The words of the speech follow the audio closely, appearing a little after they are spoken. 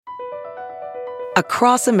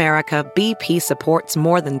Across America, BP supports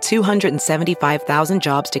more than 275,000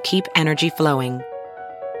 jobs to keep energy flowing.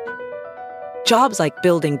 Jobs like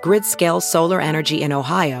building grid-scale solar energy in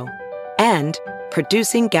Ohio and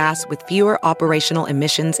producing gas with fewer operational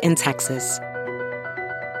emissions in Texas.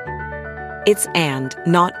 It's and,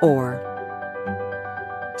 not or.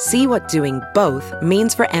 See what doing both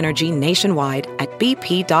means for energy nationwide at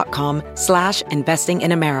bp.com/investing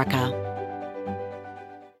in America.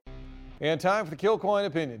 And time for the Kilcoyne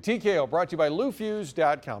Opinion. TKO brought to you by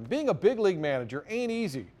LouFuse.com. Being a big league manager ain't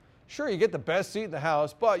easy. Sure, you get the best seat in the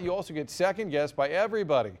house, but you also get second guessed by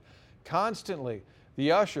everybody. Constantly.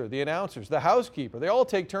 The usher, the announcers, the housekeeper, they all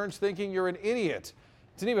take turns thinking you're an idiot.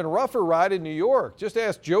 It's an even rougher ride in New York. Just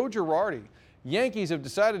ask Joe Girardi. Yankees have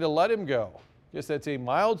decided to let him go. Guess that's a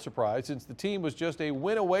mild surprise since the team was just a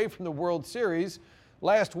win away from the World Series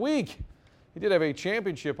last week. He did have a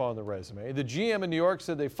championship on the resume. The GM in New York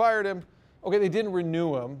said they fired him. Okay, they didn't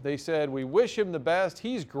renew him. They said, we wish him the best.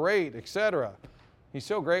 He's great, etc. He's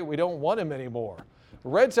so great, we don't want him anymore. The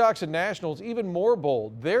Red Sox and Nationals, even more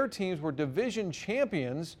bold. Their teams were division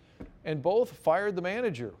champions and both fired the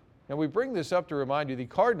manager. Now, we bring this up to remind you, the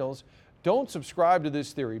Cardinals don't subscribe to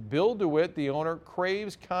this theory. Bill DeWitt, the owner,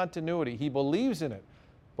 craves continuity. He believes in it.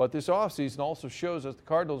 But this offseason also shows us the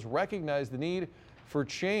Cardinals recognize the need for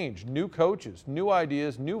change, new coaches, new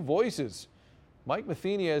ideas, new voices. Mike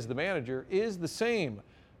Matheny as the manager is the same,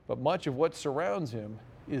 but much of what surrounds him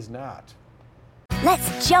is not.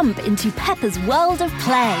 Let's jump into Peppa's world of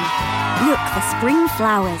play. Look for spring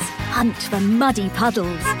flowers, hunt for muddy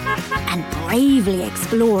puddles, and bravely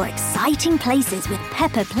explore exciting places with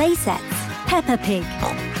Peppa playsets. Peppa Pig,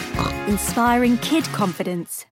 inspiring kid confidence.